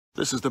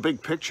This is The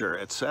Big Picture,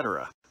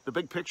 etc. The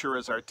Big Picture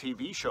is our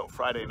TV show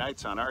Friday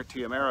nights on RT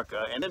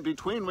America, and in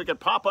between we could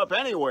pop up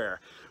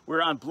anywhere.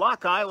 We're on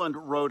Block Island,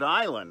 Rhode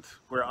Island,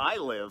 where I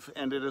live,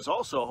 and it is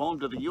also home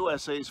to the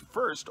USA's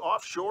first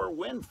offshore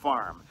wind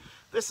farm.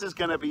 This is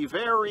going to be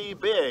very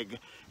big,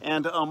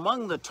 and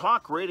among the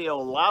talk radio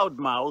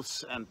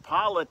loudmouths and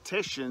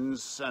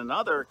politicians and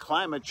other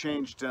climate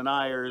change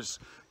deniers,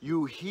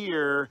 you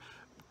hear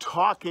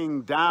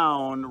talking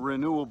down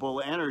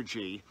renewable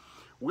energy.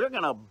 We're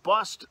going to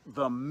bust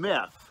the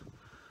myth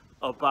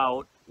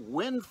about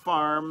wind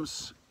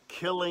farms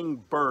killing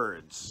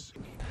birds.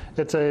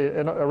 It's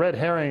a red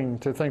herring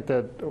to think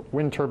that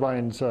wind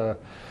turbines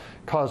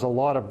cause a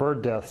lot of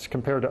bird deaths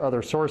compared to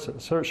other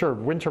sources. So sure,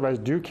 wind turbines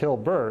do kill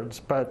birds,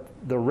 but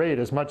the rate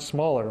is much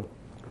smaller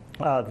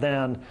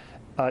than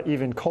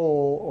even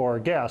coal or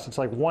gas. It's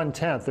like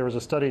 1/10. There was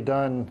a study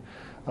done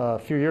a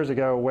few years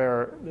ago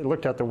where it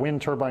looked at the wind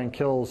turbine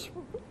kills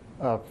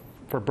of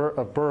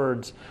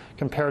birds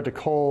compared to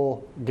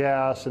coal,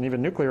 gas, and even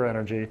nuclear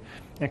energy.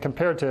 And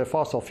compared to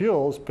fossil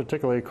fuels,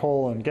 particularly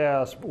coal and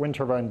gas, wind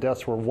turbine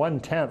deaths were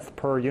 1/10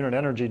 per unit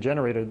energy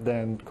generated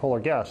than coal or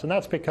gas. And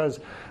that's because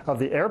of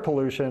the air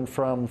pollution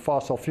from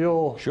fossil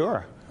fuel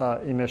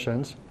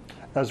emissions,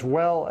 as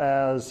well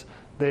as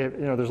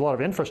there's a lot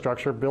of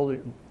infrastructure.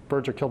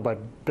 Birds are killed by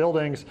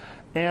buildings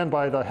and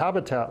by the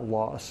habitat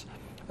loss.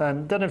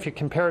 And then if you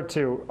compare it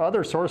to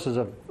other sources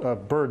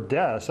of bird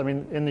deaths, I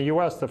mean, in the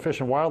U.S., the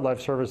Fish and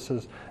Wildlife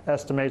Services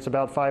estimates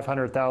about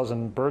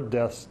 500,000 bird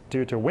deaths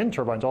due to wind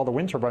turbines, all the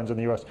wind turbines in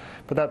the U.S.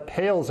 But that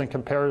pales in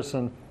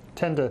comparison.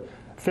 10 to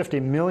 50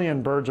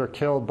 million birds are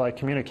killed by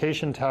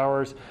communication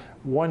towers.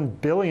 1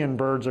 billion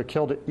birds are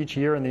killed each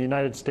year in the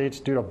United States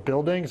due to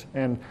buildings,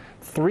 and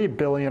 3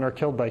 billion are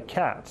killed by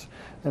cats.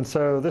 And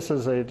so this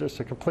is just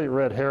a complete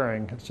red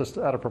herring. It's just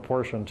out of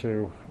proportion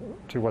to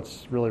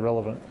what's really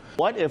relevant.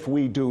 What if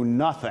we do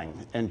nothing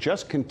and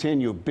just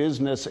continue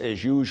business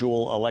as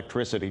usual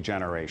electricity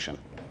generation?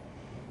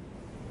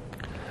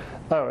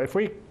 Oh, if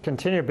we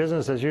continue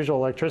business as usual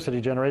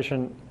electricity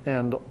generation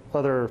and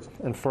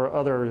for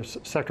other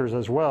sectors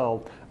as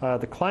well,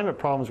 the climate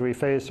problems we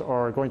face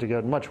are going to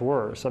get much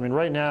worse. I mean,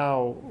 right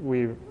now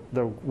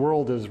the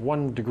world is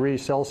 1 degree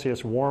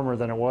Celsius warmer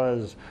than it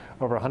was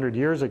over 100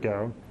 years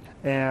ago,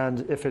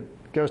 and if it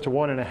goes to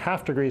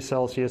 1.5 degrees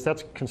Celsius,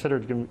 that's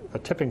considered a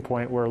tipping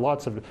point where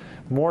lots of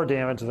more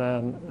damage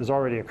than is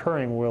already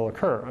occurring will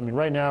occur. I mean,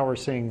 right now we're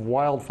seeing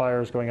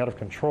wildfires going out of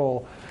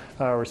control.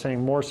 We're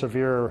seeing more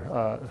severe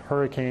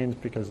hurricanes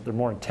because they're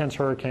more intense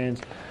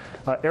hurricanes.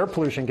 Air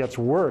pollution gets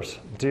worse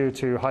due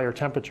to higher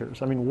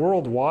temperatures. I mean,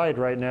 worldwide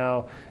right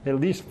now,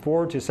 at least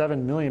 4 to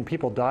 7 million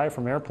people die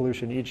from air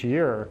pollution each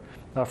year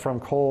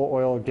from coal,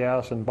 oil,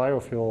 gas, and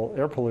biofuel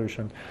air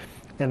pollution.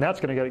 And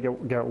that's going to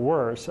get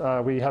worse.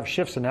 We have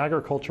shifts in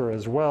agriculture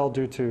as well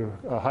due to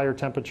higher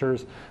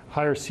temperatures,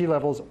 higher sea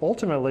levels.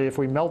 Ultimately, if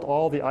we melt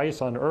all the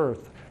ice on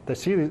Earth, the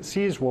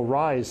seas will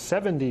rise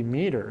 70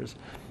 meters.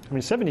 I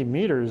mean, 70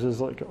 meters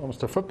is like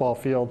almost a football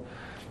field,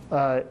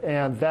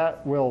 and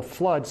that will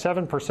flood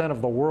 7%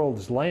 of the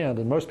world's land,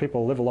 and most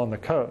people live along the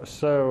coast.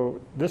 So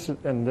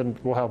and then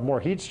we'll have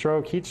more heat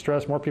stroke, heat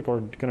stress. More people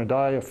are going to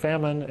die of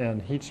famine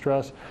and heat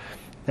stress,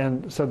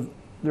 and so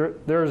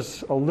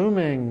there's a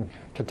looming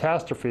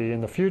catastrophe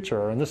in the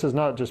future. And this is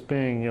not just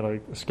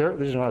being scare.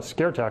 These are not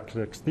scare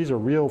tactics. These are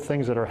real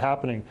things that are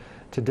happening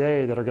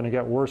today that are going to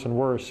get worse and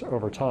worse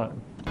over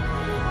time.